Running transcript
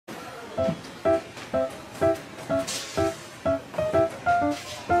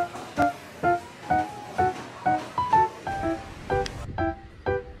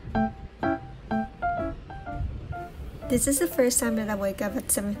This is the first time that I wake up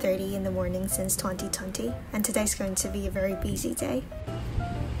at 7:30 in the morning since 2020, and today's going to be a very busy day.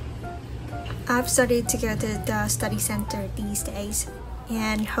 I've started to go to the study center these days,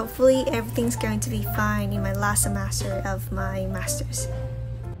 and hopefully everything's going to be fine in my last semester of my master's.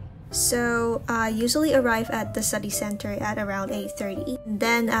 So I usually arrive at the study center at around 8:30.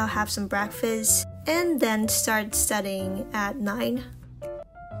 Then I'll have some breakfast and then start studying at 9.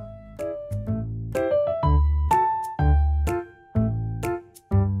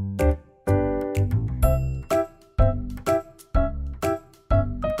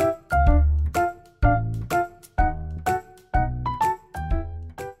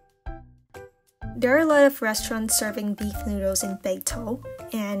 There are a lot of restaurants serving beef noodles in Beito,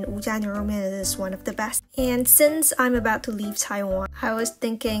 and Ujia is one of the best. And since I'm about to leave Taiwan, I was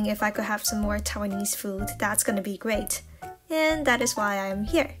thinking if I could have some more Taiwanese food, that's gonna be great. And that is why I am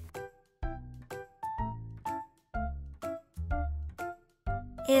here.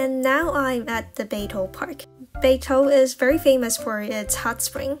 And now I'm at the Beito Park. Beito is very famous for its hot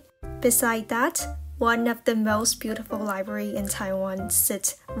spring. Beside that, one of the most beautiful libraries in Taiwan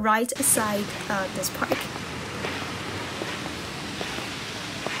sits right aside this park.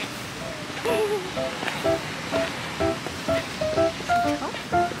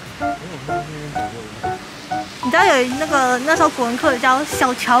 You 知道有那时候古文课叫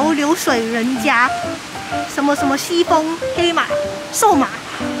小桥流水人家，什么什么西风黑马瘦马，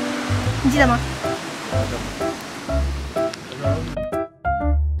你记得吗？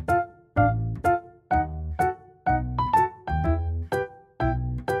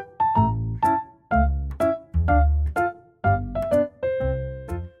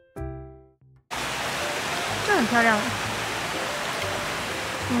很漂亮。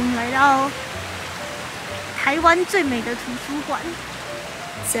我们来到台湾最美的图书馆。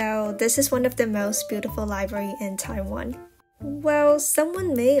So this is one of the most beautiful libraries in Taiwan. Well,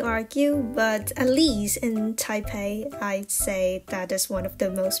 someone may argue, but at least in Taipei, I'd say that is one of the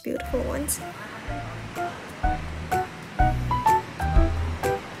most beautiful ones.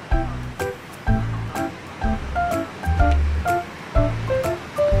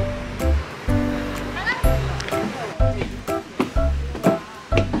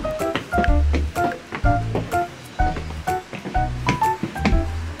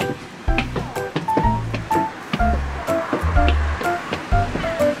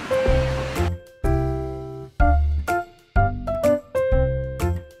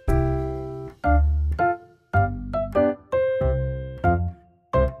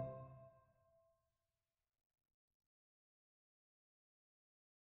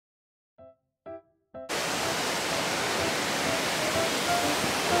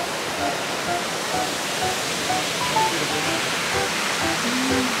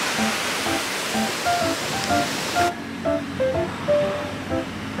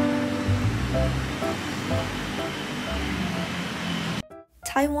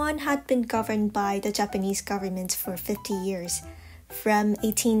 Taiwan had been governed by the Japanese government for 50 years, from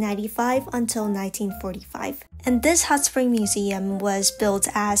 1895 until 1945. And this hot spring museum was built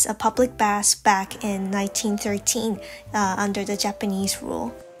as a public bath back in 1913 under the Japanese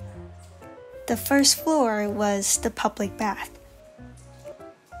rule. The first floor was the public bath.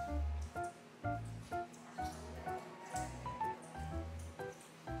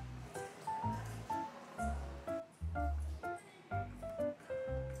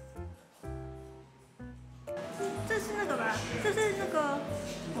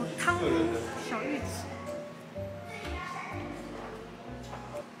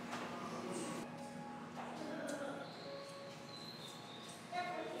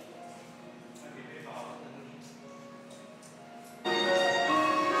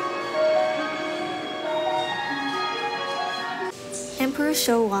 Emperor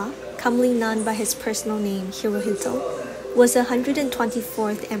Showa, commonly known by his personal name Hirohito, was the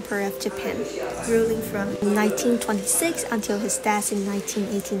 124th Emperor of Japan, ruling from 1926 until his death in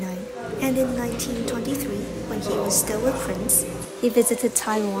 1989. And in 1923, when he was still a prince, he visited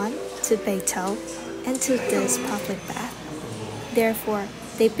Taiwan to Beito and to this public bath. Therefore,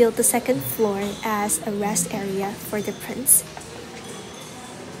 they built the second floor as a rest area for the prince.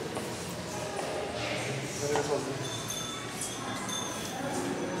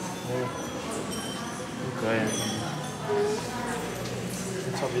 Okay.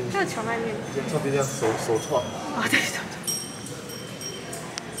 还有荞麦面。这边叫手串。啊，对对对。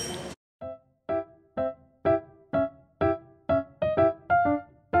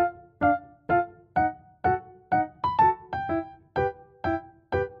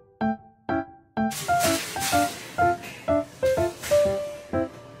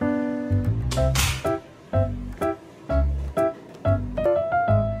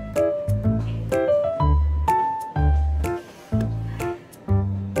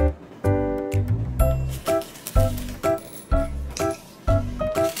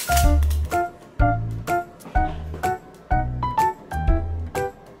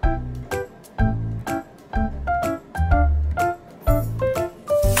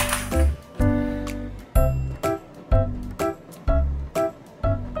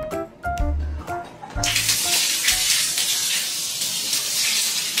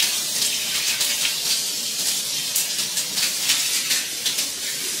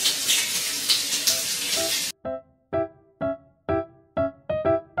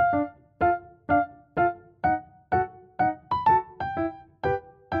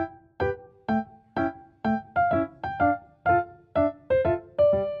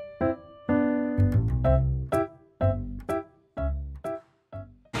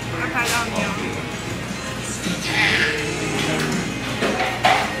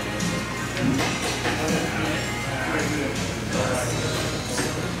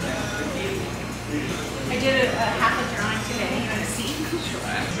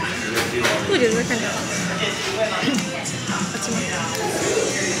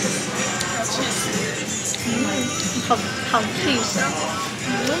好 cheese 啊！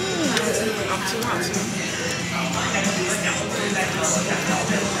好吃好吃。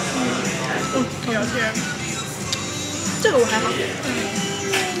聊天，这个我还好。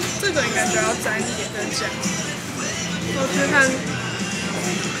这个应该就要沾一点的酱。我去看，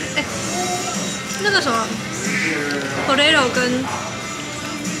那个什么 potato 跟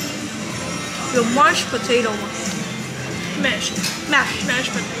有 mashed potato 吗 mash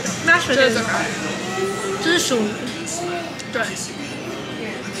potato 就是这个，这是薯泥。对，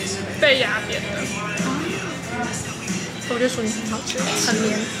被压扁的。我觉得薯泥很好吃，很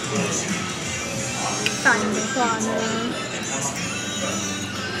绵。饭的话呢，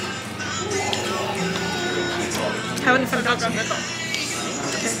台湾的饭比较多。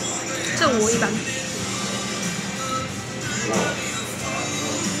对，这我一般。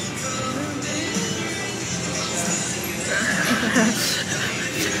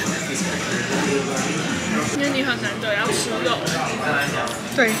因为你很难得要吃肉。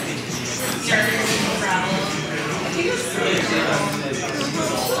对。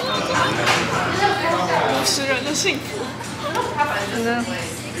食人的幸福。真的。